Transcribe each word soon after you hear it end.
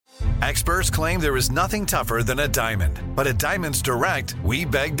Experts claim there is nothing tougher than a diamond. But at Diamonds Direct, we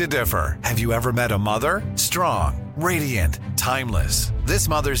beg to differ. Have you ever met a mother? Strong, radiant, timeless. This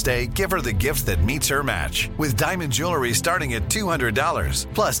Mother's Day, give her the gift that meets her match. With diamond jewelry starting at $200.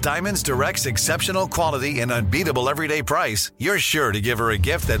 Plus, Diamonds Direct's exceptional quality and unbeatable everyday price, you're sure to give her a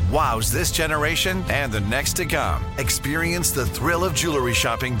gift that wows this generation and the next to come. Experience the thrill of jewelry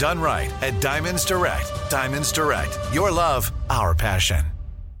shopping done right at Diamonds Direct. Diamonds Direct. Your love, our passion.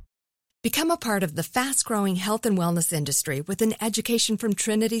 Become a part of the fast-growing health and wellness industry with an education from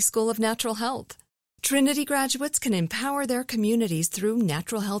Trinity School of Natural Health. Trinity graduates can empower their communities through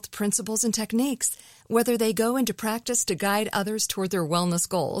natural health principles and techniques, whether they go into practice to guide others toward their wellness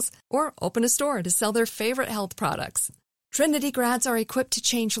goals or open a store to sell their favorite health products. Trinity grads are equipped to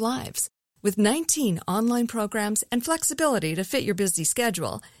change lives. With 19 online programs and flexibility to fit your busy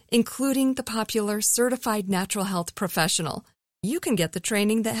schedule, including the popular Certified Natural Health Professional, you can get the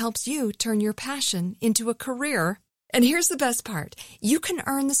training that helps you turn your passion into a career. And here's the best part. You can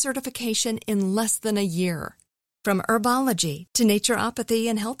earn the certification in less than a year. From herbology to naturopathy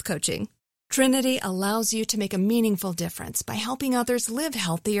and health coaching, Trinity allows you to make a meaningful difference by helping others live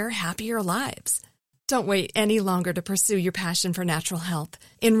healthier, happier lives. Don't wait any longer to pursue your passion for natural health.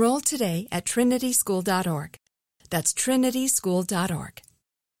 Enroll today at trinityschool.org. That's trinityschool.org.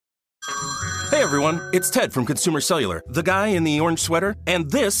 Hey everyone, it's Ted from Consumer Cellular, the guy in the orange sweater,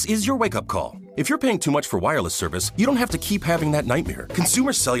 and this is your wake-up call. If you're paying too much for wireless service, you don't have to keep having that nightmare.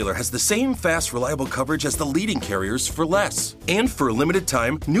 Consumer Cellular has the same fast, reliable coverage as the leading carriers for less. And for a limited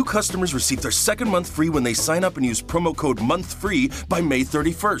time, new customers receive their second month free when they sign up and use promo code MONTHFREE by May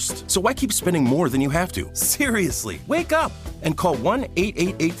 31st. So why keep spending more than you have to? Seriously, wake up and call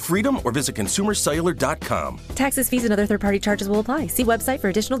 1-888-FREEDOM or visit consumercellular.com. Taxes, fees, and other third-party charges will apply. See website for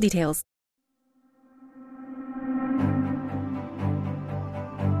additional details.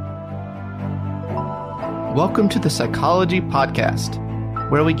 Welcome to the Psychology Podcast,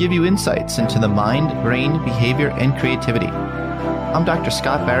 where we give you insights into the mind, brain, behavior, and creativity. I'm Dr.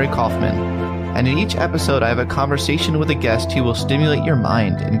 Scott Barry Kaufman, and in each episode I have a conversation with a guest who will stimulate your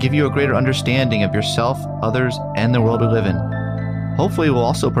mind and give you a greater understanding of yourself, others, and the world we live in. Hopefully we'll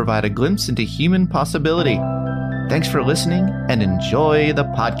also provide a glimpse into human possibility. Thanks for listening and enjoy the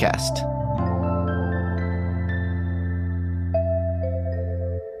podcast.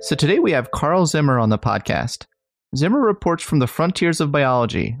 So today we have Carl Zimmer on the podcast. Zimmer reports from the frontiers of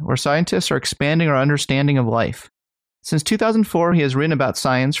biology, where scientists are expanding our understanding of life. Since 2004, he has written about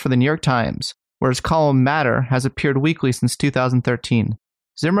science for the New York Times, where his column Matter has appeared weekly since 2013.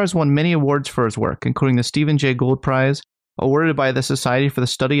 Zimmer has won many awards for his work, including the Stephen Jay Gould Prize, awarded by the Society for the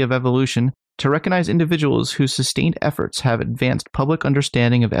Study of Evolution, to recognize individuals whose sustained efforts have advanced public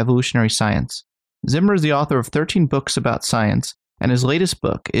understanding of evolutionary science. Zimmer is the author of 13 books about science, and his latest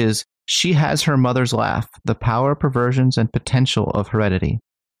book is She Has Her Mother's Laugh, The Power, Perversions, and Potential of Heredity.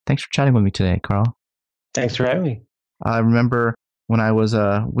 Thanks for chatting with me today, Carl. Thanks for having me. I remember when I was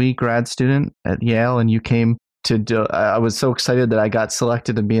a wee grad student at Yale and you came to do, I was so excited that I got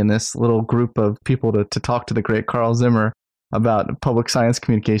selected to be in this little group of people to talk to the great Carl Zimmer about public science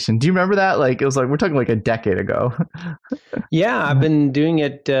communication. Do you remember that? Like, it was like, we're talking like a decade ago. Yeah, I've been doing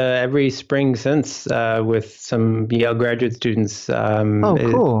it every spring since with some Yale graduate students.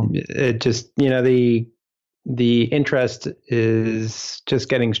 Cool. It just, the interest is just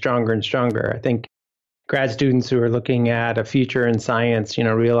getting stronger and stronger. I think grad students who are looking at a future in science,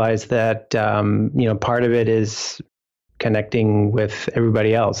 realize that, part of it is connecting with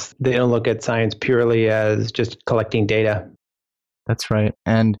everybody else. They don't look at science purely as just collecting data. That's right.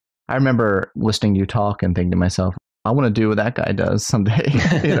 And I remember listening to you talk and thinking to myself, I want to do what that guy does someday.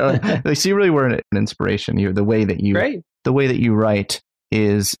 So you really were an inspiration. The way that you write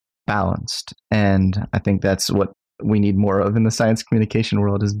is balanced. And I think that's what we need more of in the science communication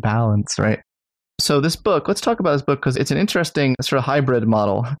world is balance, right? So this book, let's talk about this book because it's an interesting sort of hybrid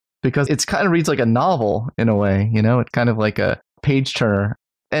model because it kind of reads like a novel in a way, it's kind of like a page turner.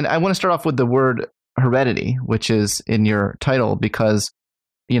 And I want to start off with the word heredity, which is in your title, because,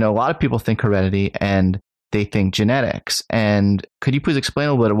 a lot of people think heredity and they think genetics. And could you please explain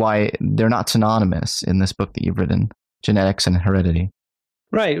a little bit why they're not synonymous in this book that you've written, genetics and heredity?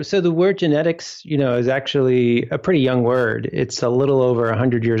 Right. So the word genetics, is actually a pretty young word. It's a little over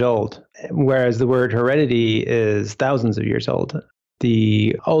 100 years old, whereas the word heredity is thousands of years old.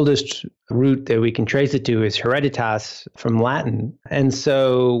 The oldest root that we can trace it to is hereditas from Latin. And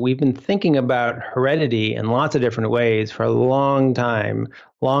so we've been thinking about heredity in lots of different ways for a long time,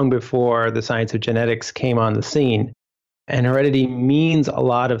 long before the science of genetics came on the scene. And heredity means a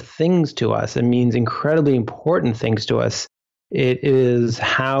lot of things to us. It means incredibly important things to us. It is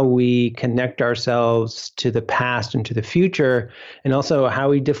how we connect ourselves to the past and to the future, and also how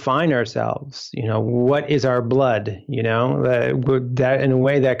we define ourselves. What is our blood? That in a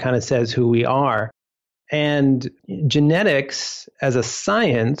way that kind of says who we are. And genetics as a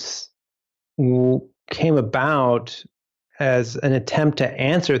science came about as an attempt to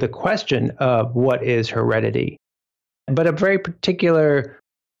answer the question of what is heredity, but a very particular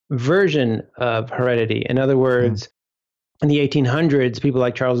version of heredity. In other words, in the 1800s, people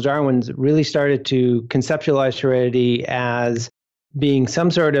like Charles Darwin really started to conceptualize heredity as being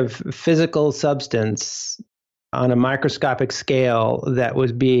some sort of physical substance on a microscopic scale that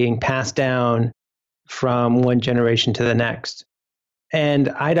was being passed down from one generation to the next. And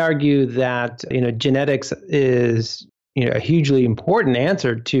I'd argue that genetics is a hugely important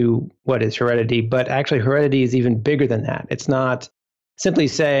answer to what is heredity, but actually heredity is even bigger than that. It's not simply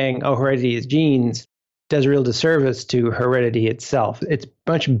saying, oh, heredity is genes, does a real disservice to heredity itself. It's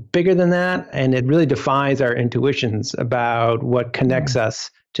much bigger than that, and it really defies our intuitions about what connects us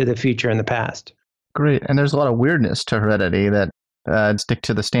to the future and the past. Great. And there's a lot of weirdness to heredity that stick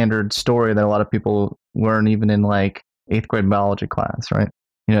to the standard story that a lot of people learn even in like 8th grade biology class, right?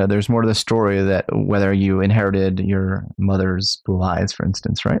 There's more to the story that whether you inherited your mother's blue eyes, for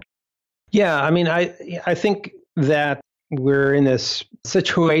instance, right? Yeah, I mean, I think that we're in this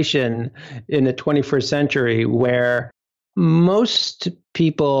situation in the 21st century where most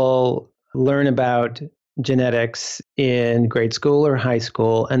people learn about genetics in grade school or high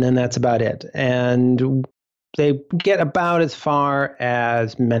school, and then that's about it. And they get about as far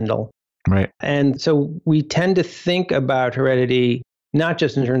as Mendel. Right. And so we tend to think about heredity not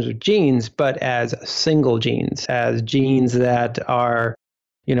just in terms of genes, but as single genes, as genes that are,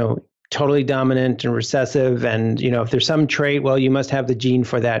 totally dominant and recessive. And, if there's some trait, well, you must have the gene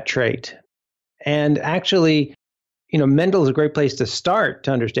for that trait. And actually, Mendel is a great place to start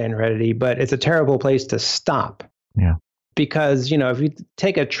to understand heredity, but it's a terrible place to stop. Yeah. Because, if you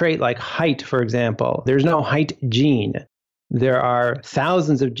take a trait like height, for example, there's no height gene. There are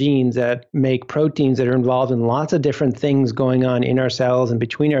thousands of genes that make proteins that are involved in lots of different things going on in our cells and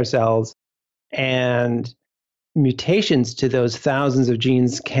between our cells. And mutations to those thousands of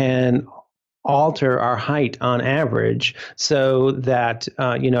genes can alter our height on average, so that,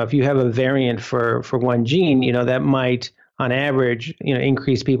 if you have a variant for one gene, that might, on average,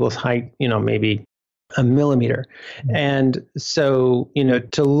 increase people's height, maybe a millimeter. And so,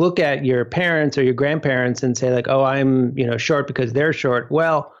 to look at your parents or your grandparents and say like, oh, I'm, short because they're short.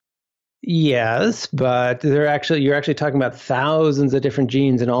 Well, yes, but you're actually talking about thousands of different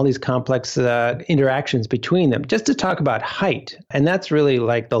genes and all these complex interactions between them, just to talk about height. And that's really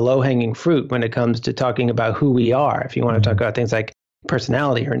like the low-hanging fruit when it comes to talking about who we are. If you want to talk about things like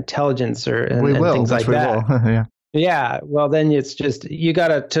personality or intelligence and things like that. Yeah. Yeah, well, then it's just, you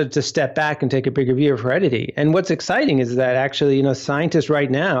got to step back and take a bigger view of heredity. And what's exciting is that actually, scientists right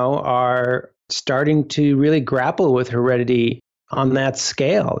now are starting to really grapple with heredity on that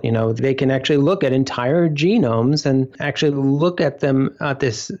scale. They can actually look at entire genomes and actually look at them at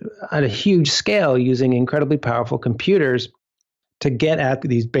a huge scale using incredibly powerful computers to get at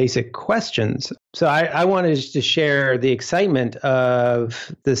these basic questions. So I wanted to share the excitement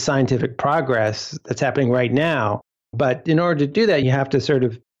of the scientific progress that's happening right now. But in order to do that, you have to sort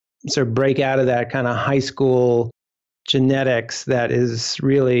of break out of that kind of high school genetics that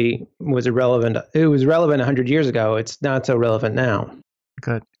was irrelevant. It was relevant 100 years ago. It's not so relevant now.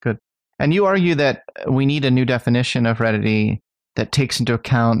 Good. And you argue that we need a new definition of heredity that takes into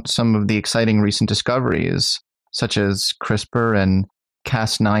account some of the exciting recent discoveries, such as CRISPR and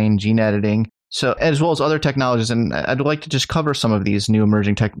Cas9 gene editing, so as well as other technologies. And I'd like to just cover some of these new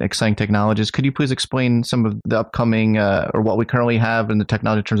emerging exciting technologies. Could you please explain some of the upcoming or what we currently have in the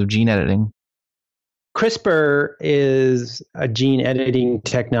technology in terms of gene editing? CRISPR is a gene editing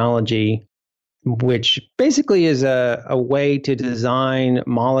technology, which basically is a way to design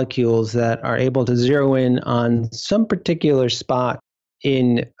molecules that are able to zero in on some particular spot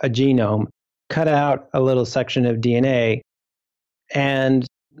in a genome, cut out a little section of DNA, and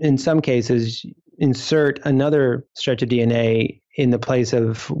in some cases, insert another stretch of DNA in the place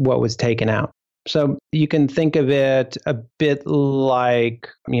of what was taken out. So you can think of it a bit like,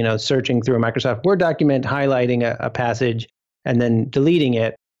 searching through a Microsoft Word document, highlighting a passage, and then deleting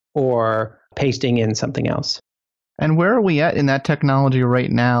it or pasting in something else. And where are we at in that technology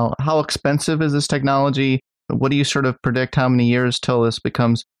right now? How expensive is this technology? What do you sort of predict how many years till this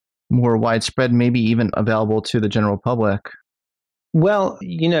becomes more widespread, maybe even available to the general public? Well,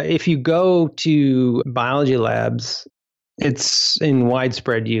 if you go to biology labs It's in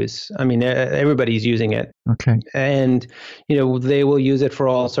widespread use. I mean, everybody's using it. Okay. And, they will use it for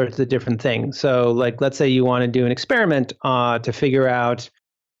all sorts of different things. So, like, let's say you want to do an experiment to figure out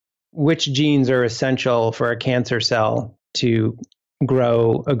which genes are essential for a cancer cell to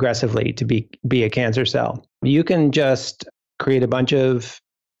grow aggressively, to be a cancer cell. You can just create a bunch of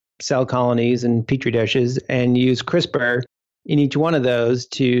cell colonies in petri dishes and use CRISPR in each one of those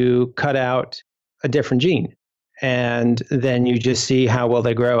to cut out a different gene. And then you just see how well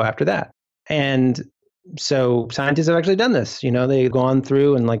they grow after that. And so scientists have actually done this. They've gone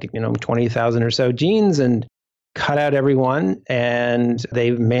through and 20,000 or so genes and cut out every one. And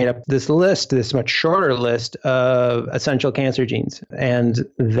they've made up this much shorter list of essential cancer genes. And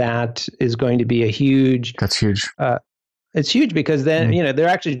that is going to be That's huge. It's huge because then, there are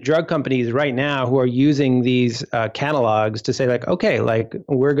actually drug companies right now who are using these catalogs to say okay,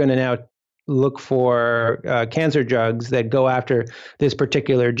 we're going to now look for cancer drugs that go after this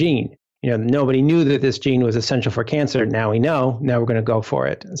particular gene. Nobody knew that this gene was essential for cancer. Now we know. Now we're going to go for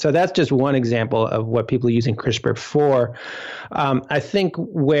it. So that's just one example of what people are using CRISPR for. I think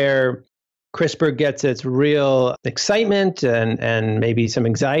where CRISPR gets its real excitement and maybe some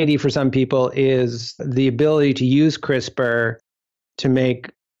anxiety for some people is the ability to use CRISPR to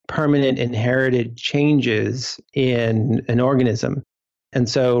make permanent inherited changes in an organism. And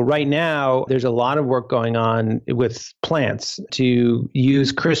so right now, there's a lot of work going on with plants to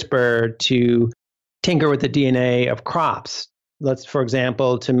use CRISPR to tinker with the DNA of crops. For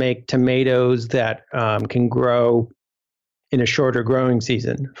example, to make tomatoes that can grow in a shorter growing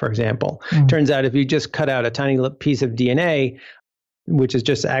season, for example. Turns out if you just cut out a tiny piece of DNA, which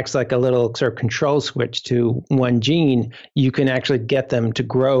just acts like a little sort of control switch to one gene, you can actually get them to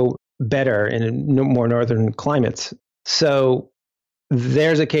grow better in more northern climates. So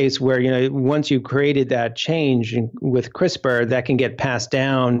there's a case where, once you created that change with CRISPR, that can get passed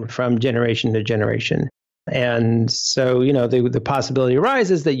down from generation to generation. And so, the possibility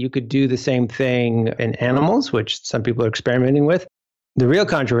arises that you could do the same thing in animals, which some people are experimenting with. The real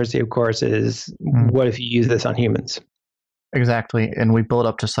controversy, of course, is what if you use this on humans? Exactly. And we build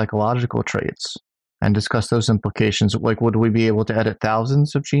up to psychological traits and discuss those implications. Would we be able to edit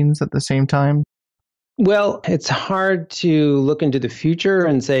thousands of genes at the same time? Well, it's hard to look into the future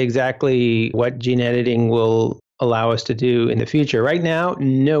and say exactly what gene editing will allow us to do in the future. Right now,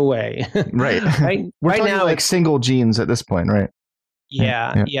 no way. Right. We're talking now, single genes at this point, right?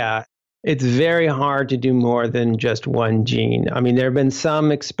 Yeah. It's very hard to do more than just one gene. I mean, there have been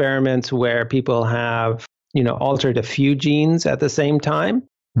some experiments where people have, altered a few genes at the same time.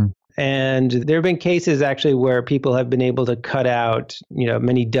 And there have been cases actually where people have been able to cut out,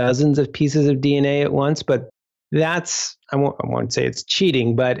 many dozens of pieces of DNA at once. But that's, I won't say it's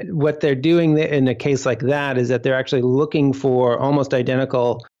cheating, but what they're doing in a case like that is that they're actually looking for almost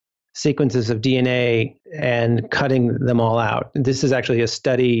identical sequences of DNA and cutting them all out. This is actually a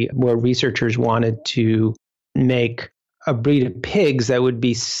study where researchers wanted to make a breed of pigs that would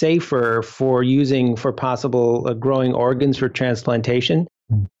be safer for using for possible growing organs for transplantation.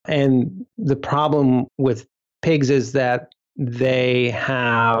 And the problem with pigs is that they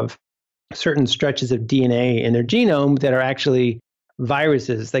have certain stretches of DNA in their genome that are actually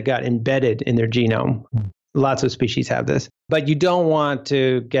viruses that got embedded in their genome. Lots of species have this. But you don't want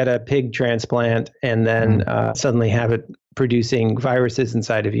to get a pig transplant and then suddenly have it producing viruses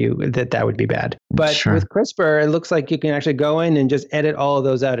inside of you. That would be bad. But with CRISPR, it looks like you can actually go in and just edit all of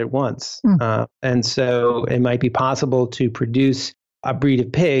those out at once. And so it might be possible to produce a breed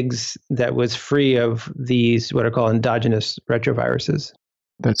of pigs that was free of these, what are called endogenous retroviruses.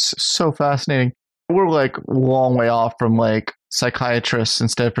 That's so fascinating. We're a long way off from psychiatrists,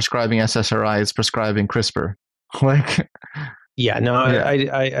 instead of prescribing SSRIs, prescribing CRISPR. Yeah, no,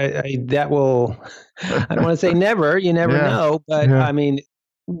 I that will, I don't want to say never, you never know. But I mean,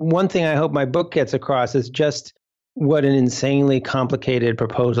 one thing I hope my book gets across is just what an insanely complicated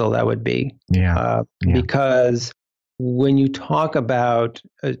proposal that would be. Because when you talk about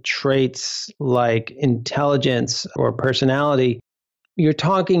traits like intelligence or personality, you're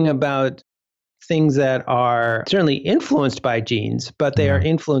talking about things that are certainly influenced by genes, but they are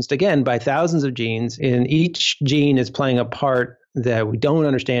influenced again by thousands of genes, and each gene is playing a part that we don't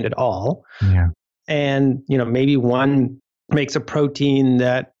understand at all. And, maybe one makes a protein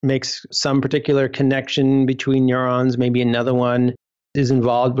that makes some particular connection between neurons, maybe another one is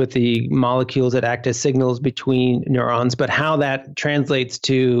involved with the molecules that act as signals between neurons. But how that translates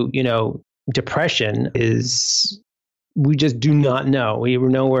to, depression is, we just do not know. We were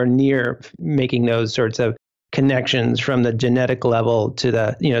nowhere near making those sorts of connections from the genetic level to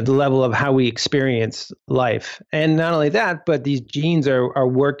the level of how we experience life. And not only that, but these genes are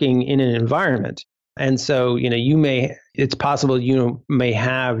working in an environment. And so, it's possible you may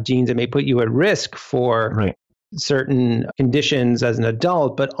have genes that may put you at risk for certain conditions as an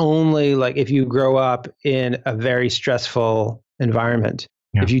adult, but only like if you grow up in a very stressful environment.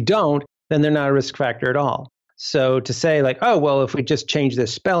 Yeah. If you don't, then they're not a risk factor at all. So to say like, oh, well, if we just change the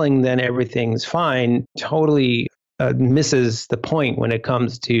spelling, then everything's fine, totally misses the point when it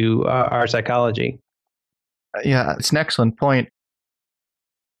comes to our psychology. Yeah, it's an excellent point.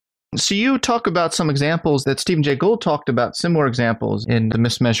 So you talk about some examples that Stephen Jay Gould talked about, similar examples in The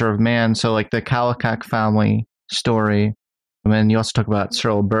Mismeasure of Man. So like the Kallikak family story. And then you also talk about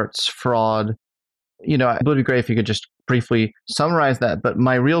Cyril Burt's fraud. It would be great if you could just briefly summarize that. But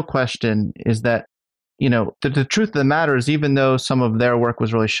my real question is that, the truth of the matter is, even though some of their work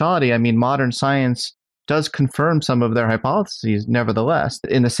was really shoddy, I mean, modern science does confirm some of their hypotheses, nevertheless,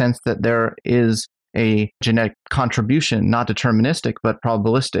 in the sense that there is a genetic contribution, not deterministic, but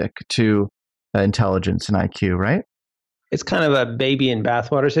probabilistic to intelligence and IQ, right? It's kind of a baby in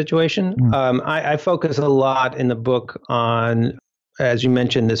bathwater situation. I focus a lot in the book on, as you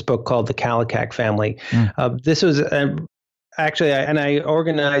mentioned, this book called The Kallikak Family. This was I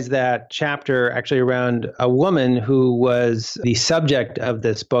organized that chapter actually around a woman who was the subject of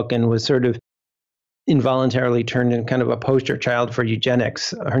this book and was sort of involuntarily turned into kind of a poster child for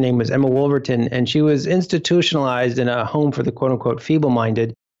eugenics. Her name was Emma Wolverton, and she was institutionalized in a home for the quote-unquote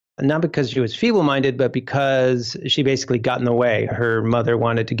feeble-minded, not because she was feeble-minded, but because she basically got in the way. Her mother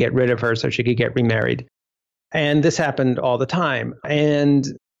wanted to get rid of her so she could get remarried. And this happened all the time. And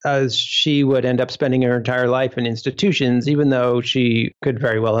she would end up spending her entire life in institutions, even though she could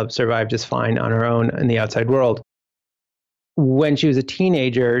very well have survived just fine on her own in the outside world. When she was a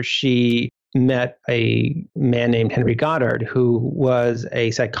teenager, she met a man named Henry Goddard, who was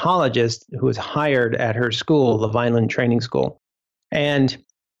a psychologist who was hired at her school, the Vineland Training School. And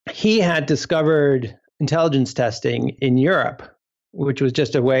he had discovered intelligence testing in Europe, which was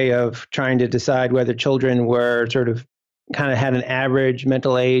just a way of trying to decide whether children were sort of kind of had an average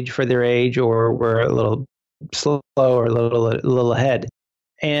mental age for their age or were a little slow or a little ahead.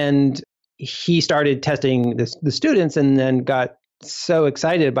 And he started testing the students and then got so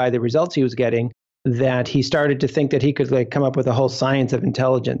excited by the results he was getting that he started to think that he could come up with a whole science of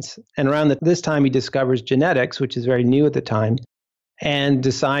intelligence. And around this time, he discovers genetics, which is very new at the time, and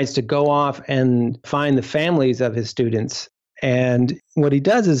decides to go off and find the families of his students. And what he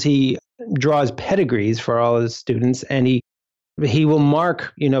does is he draws pedigrees for all his students, and he will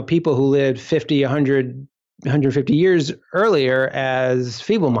mark, people who lived 50, 100, 150 years earlier as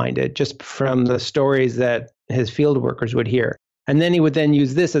feeble-minded, just from the stories that his field workers would hear. And then he would then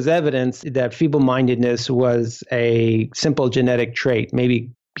use this as evidence that feeble-mindedness was a simple genetic trait,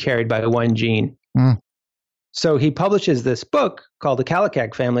 maybe carried by one gene. So he publishes this book called The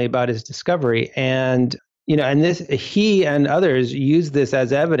Kallikak Family about his discovery. And he and others use this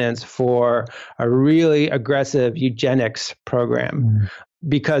as evidence for a really aggressive eugenics program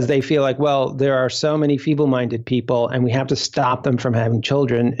because they feel like, well, there are so many feeble-minded people and we have to stop them from having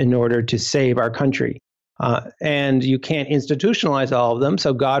children in order to save our country. And you can't institutionalize all of them.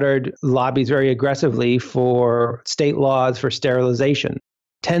 So Goddard lobbies very aggressively for state laws for sterilization.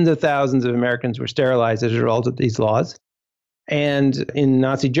 Tens of thousands of Americans were sterilized as a result of these laws. And in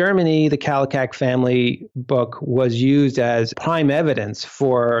Nazi Germany, the Kallikak family book was used as prime evidence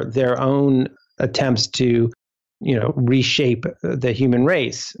for their own attempts to, reshape the human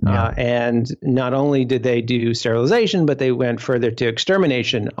race. And not only did they do sterilization, but they went further to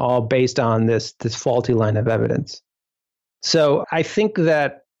extermination, all based on this faulty line of evidence. So I think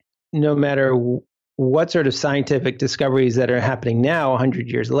that no matter what sort of scientific discoveries that are happening now, 100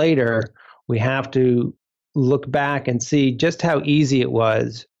 years later, we have to look back and see just how easy it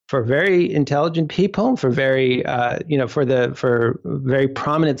was for very intelligent people, for very, for very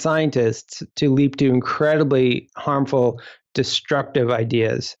prominent scientists to leap to incredibly harmful, destructive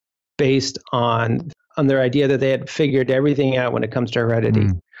ideas based on their idea that they had figured everything out when it comes to heredity.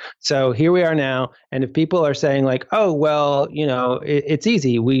 So here we are now, and if people are saying like, oh, well, it's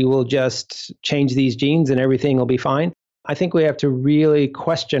easy, we will just change these genes and everything will be fine. I think we have to really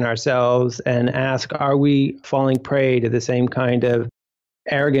question ourselves and ask, are we falling prey to the same kind of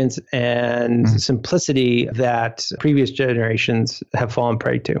arrogance and simplicity that previous generations have fallen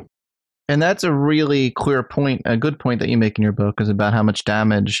prey to? And that's a really clear point, a good point that you make in your book, is about how much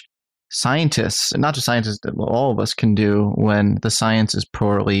damage scientists, and not just scientists, all of us can do when the science is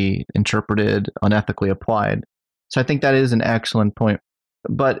poorly interpreted, unethically applied. So I think that is an excellent point.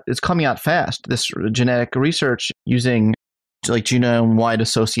 but it's coming out fast. This genetic research using like genome-wide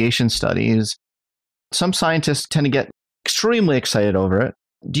association studies. Some scientists tend to get extremely excited over it.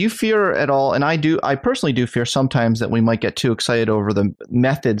 Do you fear at all, and I personally do fear sometimes that we might get too excited over the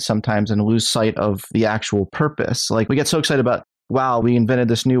method sometimes and lose sight of the actual purpose. Like we get so excited about, wow, we invented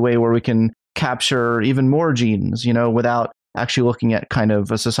this new way where we can capture even more genes, without actually looking at kind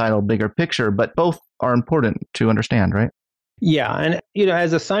of a societal bigger picture, but both are important to understand, right? Yeah. And,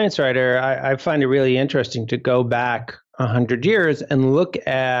 as a science writer, I find it really interesting to go back 100 years and look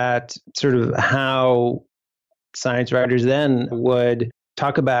at sort of how science writers then would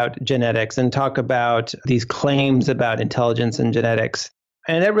talk about genetics and talk about these claims about intelligence and genetics.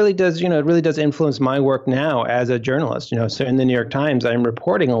 And that really does, it really does influence my work now as a journalist. So in the New York Times, I'm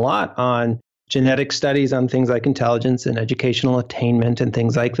reporting a lot on genetic studies on things like intelligence and educational attainment and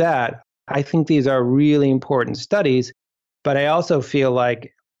things like that. I think these are really important studies, but I also feel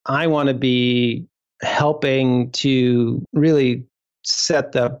like I want to be helping to really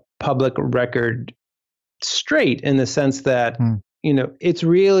set the public record straight in the sense that, it's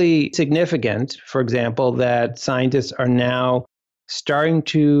really significant, for example, that scientists are now starting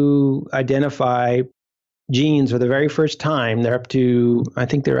to identify genes for the very first time. I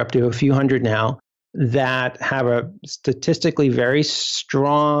think they're up to a few hundred now, that have a statistically very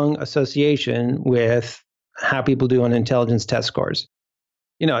strong association with how people do on intelligence test scores.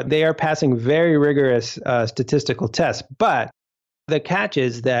 They are passing very rigorous statistical tests, but the catch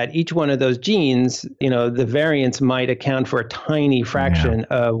is that each one of those genes, the variance might account for a tiny fraction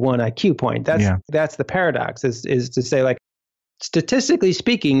of one IQ point. That's the paradox, is to say, like, statistically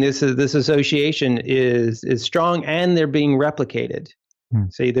speaking, this association is strong and they're being replicated.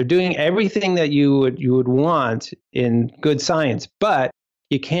 So they're doing everything that you would want in good science, but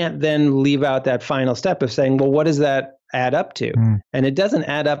you can't then leave out that final step of saying, well, what does that add up to? And it doesn't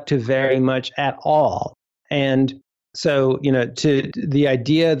add up to very much at all. And so, to the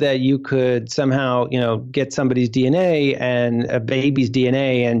idea that you could somehow, get somebody's DNA and a baby's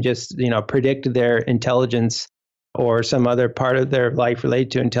DNA and just, predict their intelligence or some other part of their life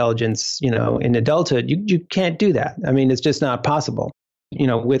related to intelligence, in adulthood, you can't do that. I mean, it's just not possible,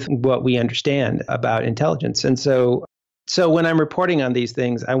 with what we understand about intelligence. And so when I'm reporting on these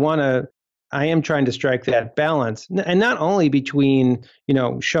things, I am trying to strike that balance, and not only between,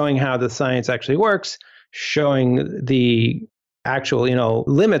 showing how the science actually works, showing the actual,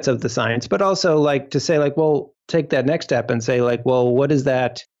 limits of the science, but also like to say, like, well, take that next step and say, like, well, what is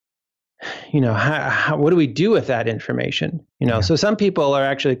that? What do we do with that information? So some people are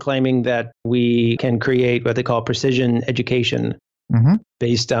actually claiming that we can create what they call precision education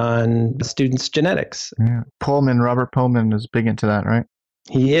based on students' genetics. Yeah. Robert Pullman is big into that, right?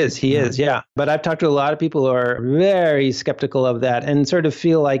 He is, yeah. But I've talked to a lot of people who are very skeptical of that and sort of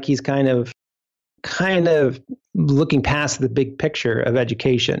feel like he's kind of looking past the big picture of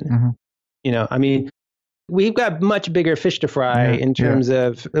education. I mean, we've got much bigger fish to fry in terms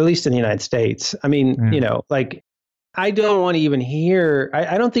of, at least in the United States. I mean, like, I don't want to even hear,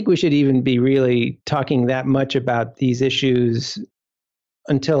 I don't think we should even be really talking that much about these issues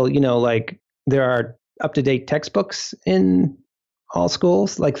until, like, there are up-to-date textbooks in all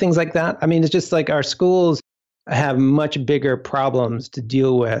schools, like things like that. I mean, it's just like our schools have much bigger problems to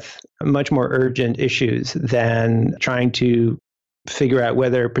deal with, much more urgent issues than trying to figure out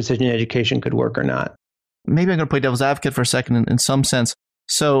whether precision education could work or not. Maybe I'm going to play devil's advocate for a second in some sense.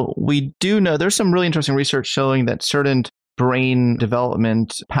 So we do know there's some really interesting research showing that certain brain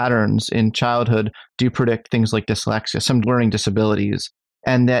development patterns in childhood do predict things like dyslexia, some learning disabilities.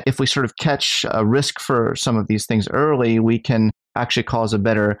 And that if we sort of catch a risk for some of these things early, we can actually cause a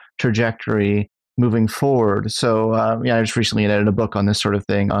better trajectory moving forward. So I just recently edited a book on this sort of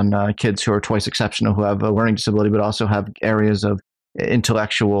thing, on kids who are twice exceptional, who have a learning disability, but also have areas of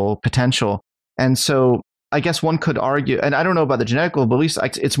intellectual potential. And so I guess one could argue, and I don't know about the genetic level, but at least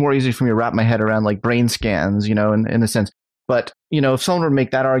it's more easy for me to wrap my head around like brain scans, in a sense. But, if someone were to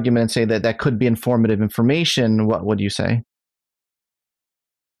make that argument and say that that could be informative information, what would you say?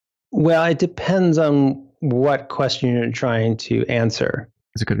 Well, it depends on what question you're trying to answer.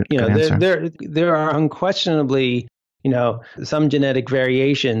 It's a good answer. There are unquestionably, some genetic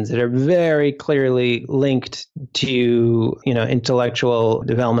variations that are very clearly linked to, intellectual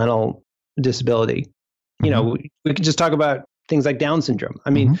developmental disability. We could just talk about things like Down syndrome. I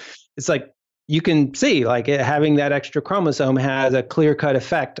mean, it's like you can see like having that extra chromosome has a clear-cut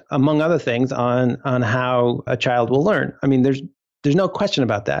effect, among other things, on how a child will learn. I mean, there's no question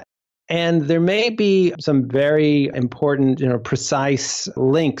about that. And there may be some very important, precise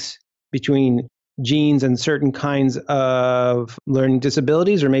links between genes and certain kinds of learning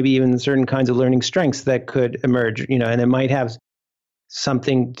disabilities, or maybe even certain kinds of learning strengths that could emerge, and it might have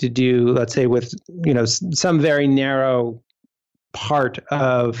something to do, let's say, with, some very narrow part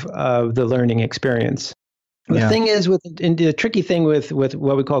of the learning experience. The thing is, the tricky thing with what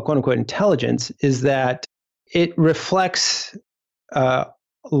we call quote unquote intelligence is that it reflects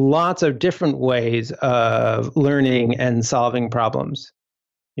lots of different ways of learning and solving problems.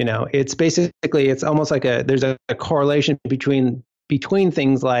 It's almost like there's a correlation between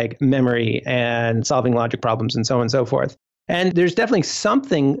things like memory and solving logic problems and so on and so forth. And there's definitely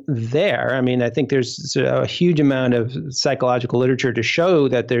something there. I mean, I think there's a huge amount of psychological literature to show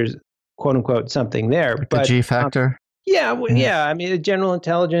that there's quote unquote something there. Like the G factor. Yeah. I mean, general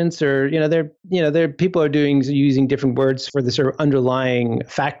intelligence, or there people are using different words for the sort of underlying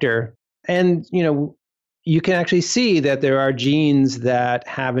factor, and you can actually see that there are genes that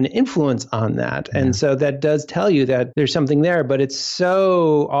have an influence on that, and so that does tell you that there's something there. But it's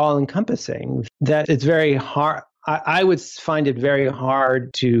so all-encompassing that it's very hard. I would find it very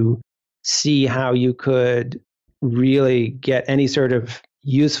hard to see how you could really get any sort of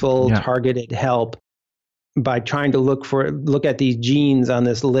useful targeted help by trying to look at these genes on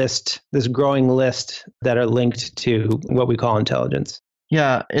this list, this growing list that are linked to what we call intelligence.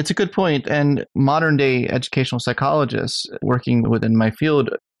 Yeah, it's a good point. And modern day educational psychologists working within my field,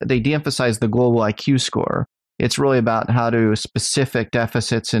 they de-emphasize the global IQ score. It's really about how do specific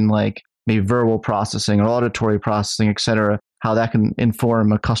deficits in like maybe verbal processing or auditory processing, et cetera, how that can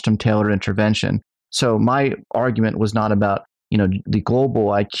inform a custom tailored intervention. So my argument was not about, the global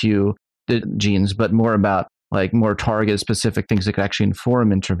IQ genes, but more about like more targeted specific things that could actually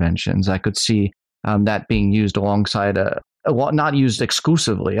inform interventions. I could see that being used alongside not used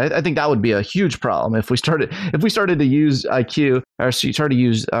exclusively. I think that would be a huge problem if we started to use IQ, or started to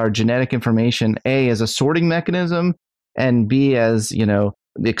use our genetic information, A, as a sorting mechanism, and B, as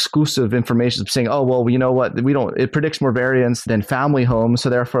the exclusive information of saying, oh, well, you know what, it predicts more variance than family homes, so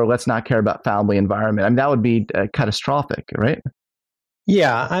therefore let's not care about family environment. I mean, that would be catastrophic, right?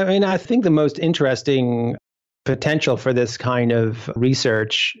 Yeah, I mean, I think the most interesting potential for this kind of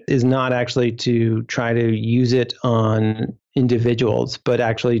research is not actually to try to use it on individuals, but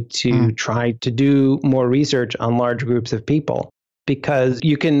actually to try to do more research on large groups of people. Because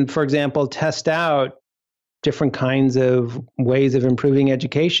you can, for example, test out different kinds of ways of improving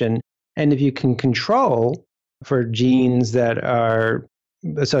education. And if you can control for genes that are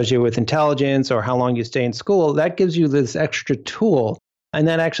associated with intelligence or how long you stay in school, that gives you this extra tool. And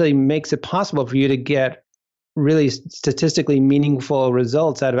that actually makes it possible for you to get really statistically meaningful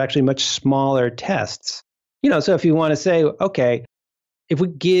results out of actually much smaller tests. So if you want to say, okay, if we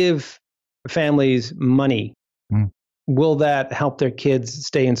give families money, will that help their kids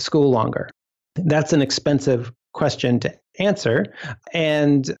stay in school longer? That's an expensive question to answer.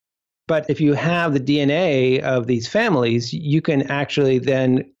 But if you have the DNA of these families, you can actually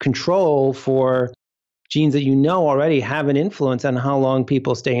then control for genes that already have an influence on how long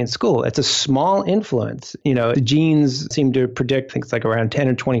people stay in school. It's a small influence. Genes seem to predict things like around 10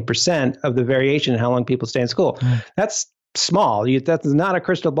 or 20% of the variation in how long people stay in school. That's small. That's not a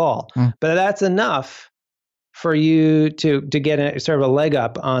crystal ball, but that's enough for you to get a sort of a leg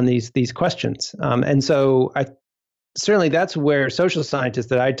up on these questions. And so certainly that's where social scientists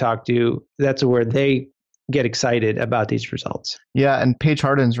that I talk to, that's where they get excited about these results. Yeah, and Paige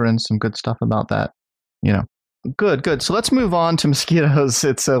Hardin's written some good stuff about that. Good. So let's move on to mosquitoes.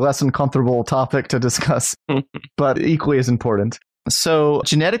 It's a less uncomfortable topic to discuss, but equally as important. So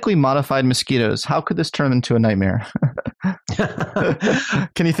genetically modified mosquitoes, how could this turn into a nightmare?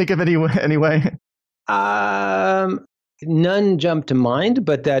 Can you think of any way? None jump to mind,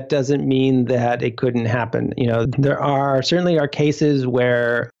 but that doesn't mean that it couldn't happen. There are certainly cases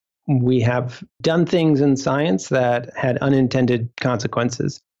where we have done things in science that had unintended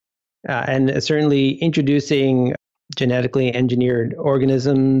consequences. And certainly introducing genetically engineered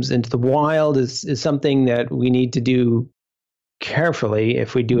organisms into the wild is something that we need to do carefully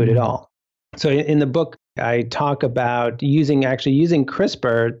if we do it at all. So in the book, I talk about using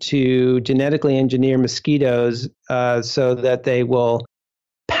CRISPR to genetically engineer mosquitoes so that they will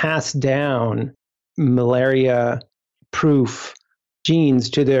pass down malaria-proof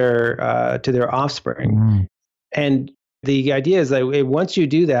genes to their offspring. And the idea is that once you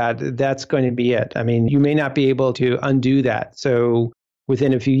do that, that's going to be it. I mean, you may not be able to undo that. So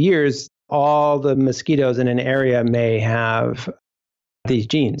within a few years, all the mosquitoes in an area may have these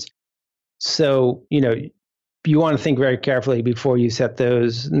genes. So, you want to think very carefully before you set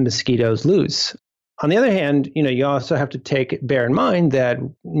those mosquitoes loose. On the other hand, you also have to bear in mind that,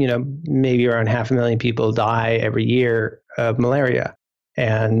 maybe around 500,000 people die every year of malaria.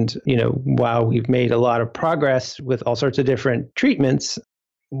 And, while we've made a lot of progress with all sorts of different treatments,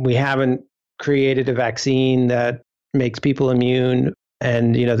 we haven't created a vaccine that makes people immune.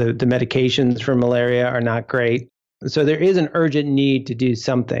 And, the medications for malaria are not great. So there is an urgent need to do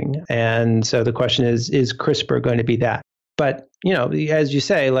something. And so the question is CRISPR going to be that? But, as you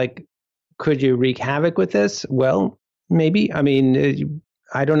say, like, could you wreak havoc with this? Well, maybe. I mean,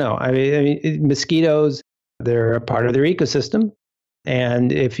 I don't know. I mean, mosquitoes, they're a part of their ecosystem.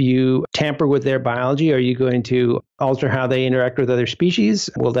 And if you tamper with their biology, are you going to alter how they interact with other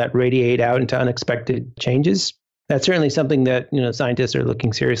species? Will that radiate out into unexpected changes? That's certainly something that, scientists are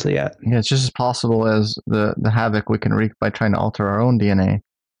looking seriously at. Yeah, it's just as possible as the havoc we can wreak by trying to alter our own DNA.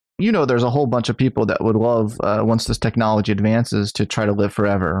 There's a whole bunch of people that would love, once this technology advances, to try to live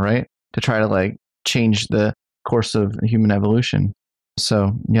forever, right? To try to change the course of human evolution.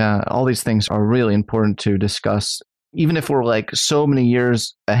 So yeah, all these things are really important to discuss. Even if we're so many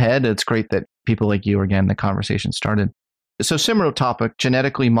years ahead, it's great that people like you are getting the conversation started. So similar topic,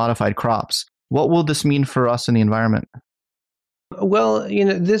 genetically modified crops. What will this mean for us in the environment? Well,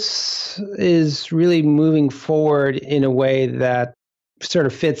 this is really moving forward in a way that sort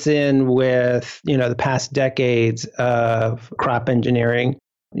of fits in with, the past decades of crop engineering.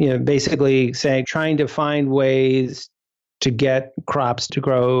 Basically trying to find ways to get crops to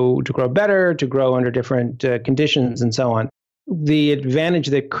grow better, to grow under different conditions and so on. The advantage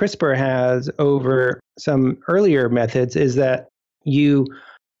that CRISPR has over some earlier methods is that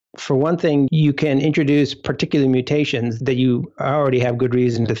for one thing, you can introduce particular mutations that you already have good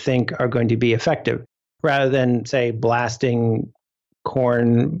reason to think are going to be effective, rather than, say, blasting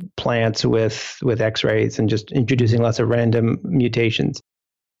corn plants with X-rays and just introducing lots of random mutations.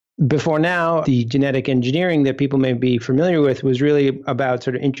 Before now, the genetic engineering that people may be familiar with was really about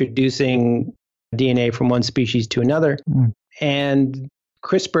sort of introducing DNA from one species to another. And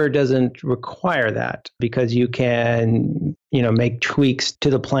CRISPR doesn't require that because you can, make tweaks to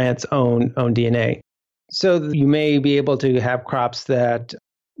the plant's own DNA. So you may be able to have crops that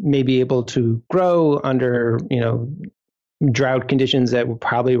may be able to grow under, drought conditions that we're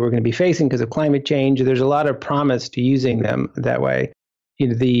going to be facing because of climate change. There's a lot of promise to using them that way.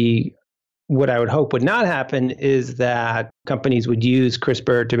 What I would hope would not happen is that companies would use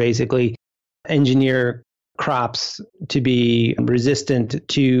CRISPR to basically engineer crops to be resistant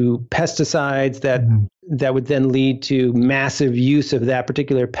to pesticides that would then lead to massive use of that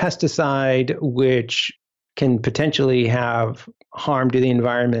particular pesticide, which can potentially have harm to the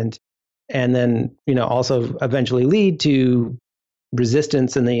environment, and then also eventually lead to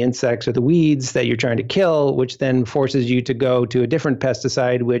resistance in the insects or the weeds that you're trying to kill, which then forces you to go to a different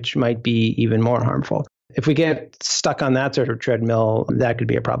pesticide, which might be even more harmful. If we get stuck on that sort of treadmill, that could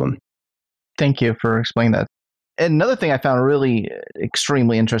be a problem. Thank you for explaining that. And another thing I found really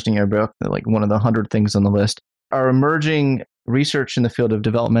extremely interesting in your book, one of the 100 things on the list, are emerging research in the field of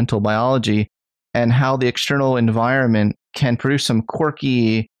developmental biology and how the external environment can produce some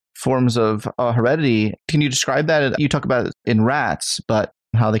quirky forms of heredity. Can you describe that? You talk about it in rats, but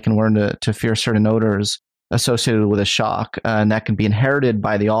how they can learn to fear certain odors associated with a shock, and that can be inherited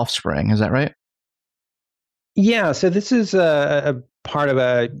by the offspring. Is that right? Yeah, so this is a part of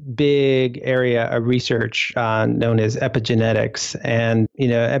a big area of research known as epigenetics. And,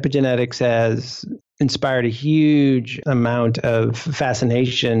 epigenetics has inspired a huge amount of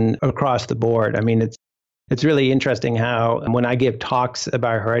fascination across the board. I mean, it's really interesting how when I give talks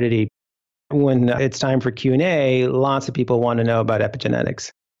about heredity, when it's time for Q&A, lots of people want to know about epigenetics.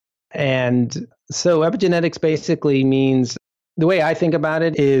 And so epigenetics basically means, the way I think about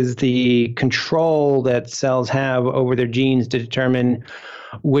it, is the control that cells have over their genes to determine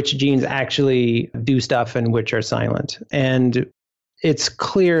which genes actually do stuff and which are silent. And it's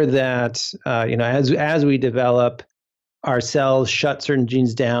clear that, as we develop, our cells shut certain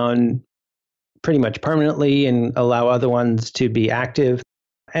genes down pretty much permanently and allow other ones to be active.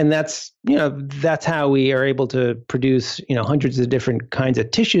 And that's how we are able to produce, hundreds of different kinds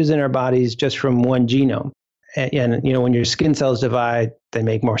of tissues in our bodies just from one genome. And when your skin cells divide, they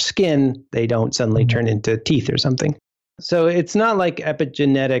make more skin. They don't suddenly turn into teeth or something. So it's not like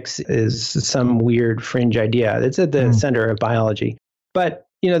epigenetics is some weird fringe idea. It's at the center of biology. But,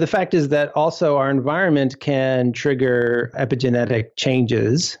 the fact is that also our environment can trigger epigenetic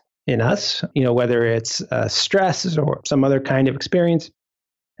changes in us, whether it's stress or some other kind of experience.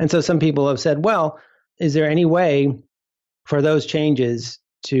 And so some people have said, well, is there any way for those changes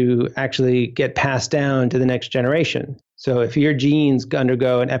to actually get passed down to the next generation? So if your genes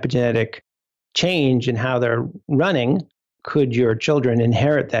undergo an epigenetic change in how they're running, could your children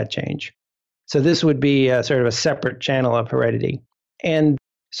inherit that change? So this would be a sort of a separate channel of heredity. And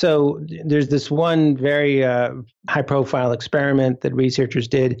so there's this one very high-profile experiment that researchers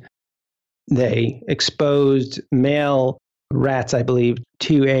did. They exposed male rats, I believe,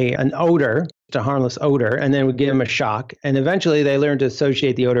 to an odor, a harmless odor, and then would give them a shock. And eventually they learned to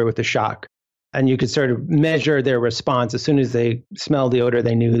associate the odor with the shock. And you could sort of measure their response. As soon as they smelled the odor,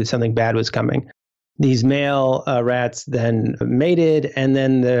 they knew that something bad was coming. These male rats then mated, and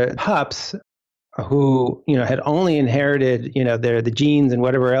then the pups, who had only inherited the genes and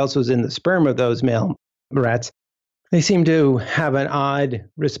whatever else was in the sperm of those male rats, they seem to have an odd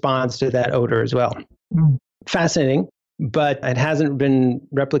response to that odor as well. Fascinating, but it hasn't been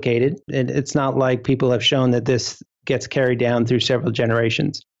replicated. It's not like people have shown that this gets carried down through several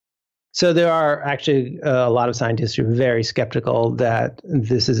generations. So there are actually a lot of scientists who are very skeptical that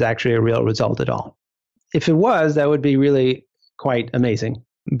this is actually a real result at all. If it was, that would be really quite amazing.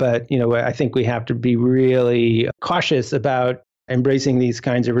 But, I think we have to be really cautious about embracing these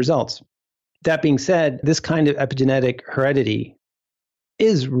kinds of results. That being said, this kind of epigenetic heredity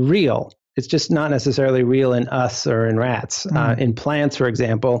is real. It's just not necessarily real in us or in rats. In plants, for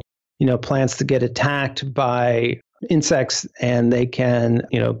example, plants that get attacked by insects and they can,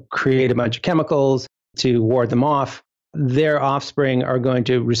 create a bunch of chemicals to ward them off. Their offspring are going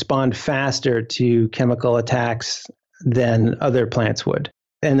to respond faster to chemical attacks than other plants would.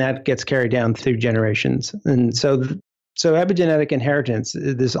 And that gets carried down through generations. And so epigenetic inheritance,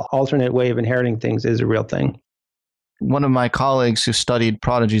 this alternate way of inheriting things, is a real thing. One of my colleagues who studied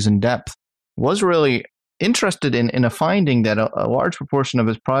prodigies in depth was really interested in a finding that a large proportion of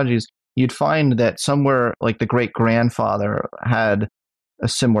his prodigies, you'd find that somewhere like the great-grandfather had a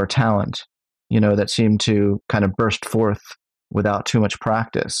similar talent, that seemed to kind of burst forth without too much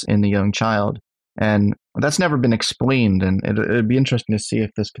practice in the young child. And that's never been explained, and it'd be interesting to see if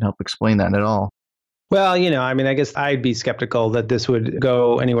this can help explain that at all. Well, I guess I'd be skeptical that this would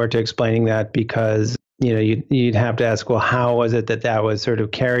go anywhere to explaining that, because, you'd have to ask, well, how was it that was sort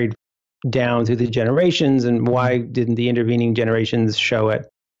of carried down through the generations, and why didn't the intervening generations show it?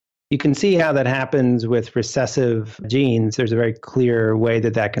 You can see how that happens with recessive genes. There's a very clear way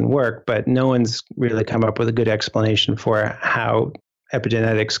that can work, but no one's really come up with a good explanation for how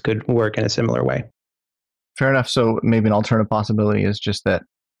epigenetics could work in a similar way. Fair enough. So maybe an alternative possibility is just that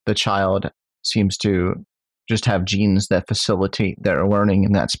the child seems to just have genes that facilitate their learning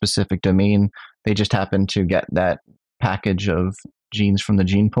in that specific domain. They just happen to get that package of genes from the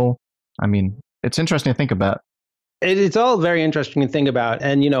gene pool. I mean, it's interesting to think about. It's all very interesting to think about.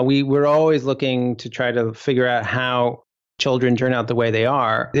 And, we're always looking to try to figure out how children turn out the way they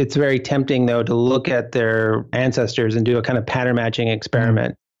are. It's very tempting, though, to look at their ancestors and do a kind of pattern matching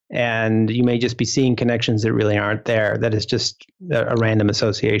experiment. And you may just be seeing connections that really aren't there. That is just a random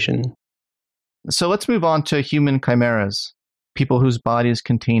association. So let's move on to human chimeras, people whose bodies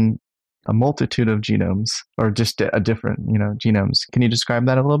contain a multitude of genomes, or just a different, genomes. Can you describe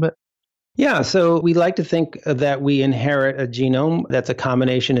that a little bit? Yeah, so we like to think that we inherit a genome that's a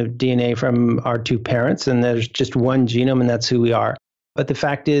combination of DNA from our two parents, and there's just one genome, and that's who we are. But the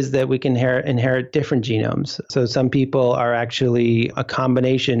fact is that we can inherit different genomes. So some people are actually a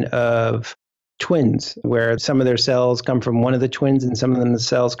combination of twins, where some of their cells come from one of the twins and some of the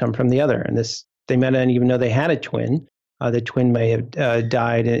cells come from the other. And they might not even know they had a twin. The twin may have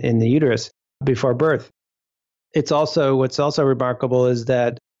died in the uterus before birth. What's also remarkable is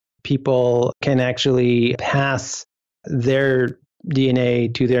that people can actually pass their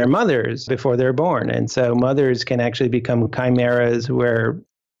DNA to their mothers before they're born. And so mothers can actually become chimeras where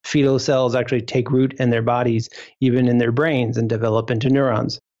fetal cells actually take root in their bodies, even in their brains, and develop into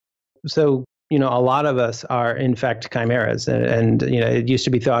neurons. So, a lot of us are in fact chimeras. And it used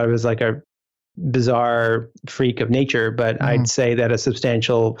to be thought of as like a bizarre freak of nature, but I'd say that a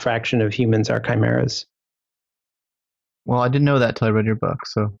substantial fraction of humans are chimeras. Well, I didn't know that till I read your book,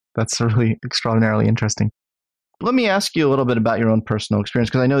 so that's really extraordinarily interesting. Let me ask you a little bit about your own personal experience,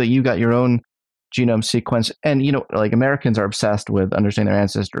 because I know that you got your own genome sequence, and like Americans are obsessed with understanding their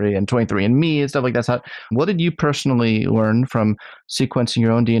ancestry and 23andMe and stuff like that. What did you personally learn from sequencing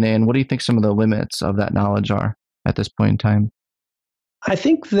your own DNA, and what do you think some of the limits of that knowledge are at this point in time? I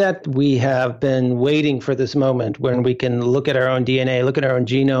think that we have been waiting for this moment when we can look at our own DNA, look at our own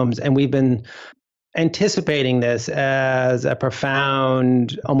genomes, and we've been anticipating this as a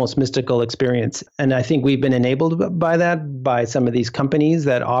profound, almost mystical experience. And I think we've been enabled by that, by some of these companies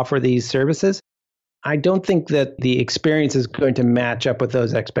that offer these services. I don't think that the experience is going to match up with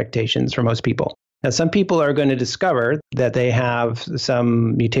those expectations for most people. Now, some people are going to discover that they have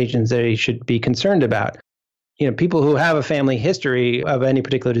some mutations they should be concerned about. People who have a family history of any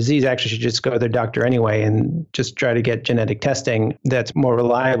particular disease actually should just go to their doctor anyway and just try to get genetic testing that's more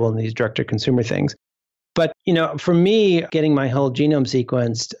reliable in these direct-to-consumer things. But, for me, getting my whole genome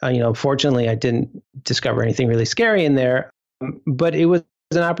sequenced, fortunately, I didn't discover anything really scary in there. But it was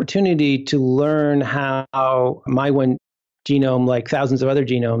an opportunity to learn how my one genome, like thousands of other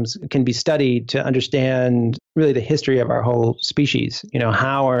genomes, can be studied to understand really the history of our whole species.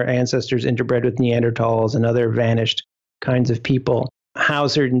 How our ancestors interbred with Neanderthals and other vanished kinds of people, how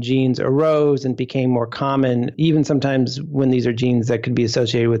certain genes arose and became more common, even sometimes when these are genes that could be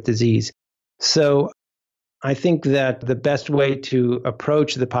associated with disease. So I think that the best way to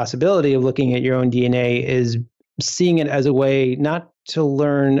approach the possibility of looking at your own DNA is seeing it as a way not to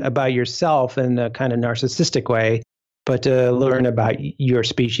learn about yourself in a kind of narcissistic way, but to learn about your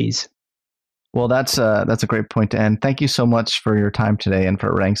species. Well, that's a great point to end. Thank you so much for your time today and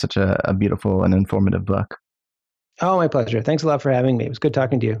for writing such a beautiful and informative book. Oh, my pleasure. Thanks a lot for having me. It was good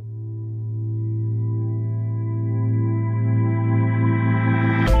talking to you.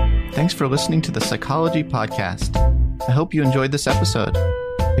 Thanks for listening to the Psychology Podcast. I hope you enjoyed this episode.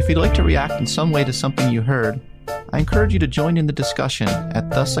 If you'd like to react in some way to something you heard, I encourage you to join in the discussion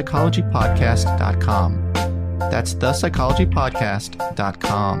at thepsychologypodcast.com. That's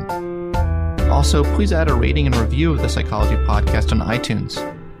thepsychologypodcast.com. Also, please add a rating and review of the Psychology Podcast on iTunes.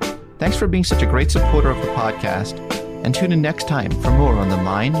 Thanks for being such a great supporter of the podcast, and tune in next time for more on the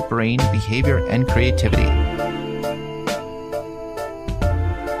mind, brain, behavior, and creativity.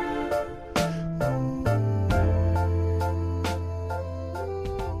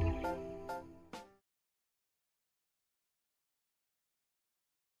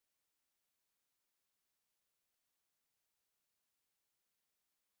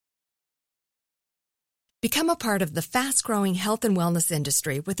 Become a part of the fast-growing health and wellness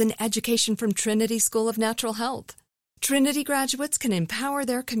industry with an education from Trinity School of Natural Health. Trinity graduates can empower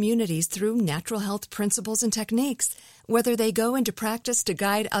their communities through natural health principles and techniques, whether they go into practice to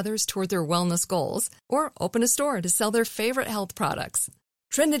guide others toward their wellness goals or open a store to sell their favorite health products.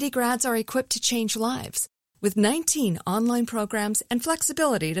 Trinity grads are equipped to change lives. With 19 online programs and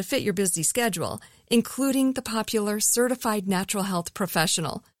flexibility to fit your busy schedule, including the popular Certified Natural Health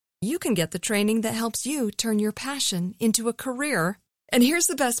Professional, you can get the training that helps you turn your passion into a career. And here's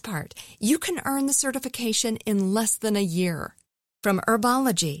the best part. You can earn the certification in less than a year. From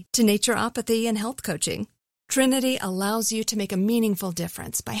herbology to naturopathy and health coaching, Trinity allows you to make a meaningful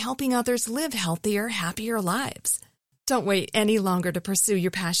difference by helping others live healthier, happier lives. Don't wait any longer to pursue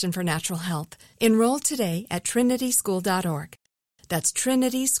your passion for natural health. Enroll today at trinityschool.org. That's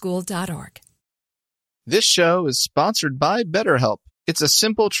trinityschool.org. This show is sponsored by BetterHelp. It's a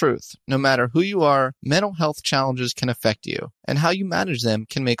simple truth. No matter who you are, mental health challenges can affect you, and how you manage them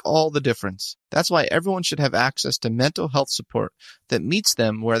can make all the difference. That's why everyone should have access to mental health support that meets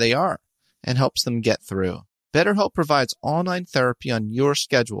them where they are and helps them get through. BetterHelp provides online therapy on your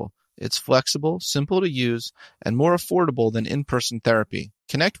schedule. It's flexible, simple to use, and more affordable than in-person therapy.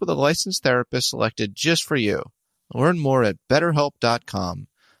 Connect with a licensed therapist selected just for you. Learn more at BetterHelp.com.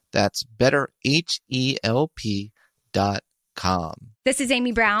 That's BetterHelp.com. This is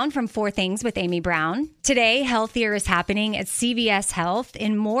Amy Brown from 4 Things with Amy Brown. Today, Healthier is happening at CVS Health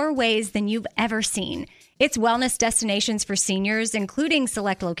in more ways than you've ever seen. It's wellness destinations for seniors, including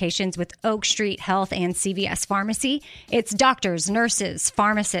select locations with Oak Street Health and CVS Pharmacy. It's doctors, nurses,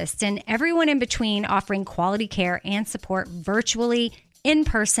 pharmacists, and everyone in between offering quality care and support virtually, in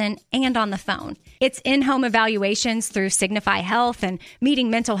person, and on the phone. It's in-home evaluations through Signify Health and meeting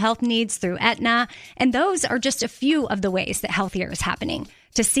mental health needs through Aetna. And those are just a few of the ways that Healthier is happening.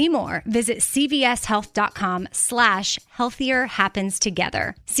 To see more, visit cvshealth.com/healthier happens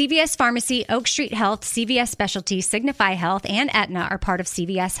together. CVS Pharmacy, Oak Street Health, CVS Specialty, Signify Health, and Aetna are part of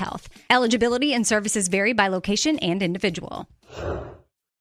CVS Health. Eligibility and services vary by location and individual.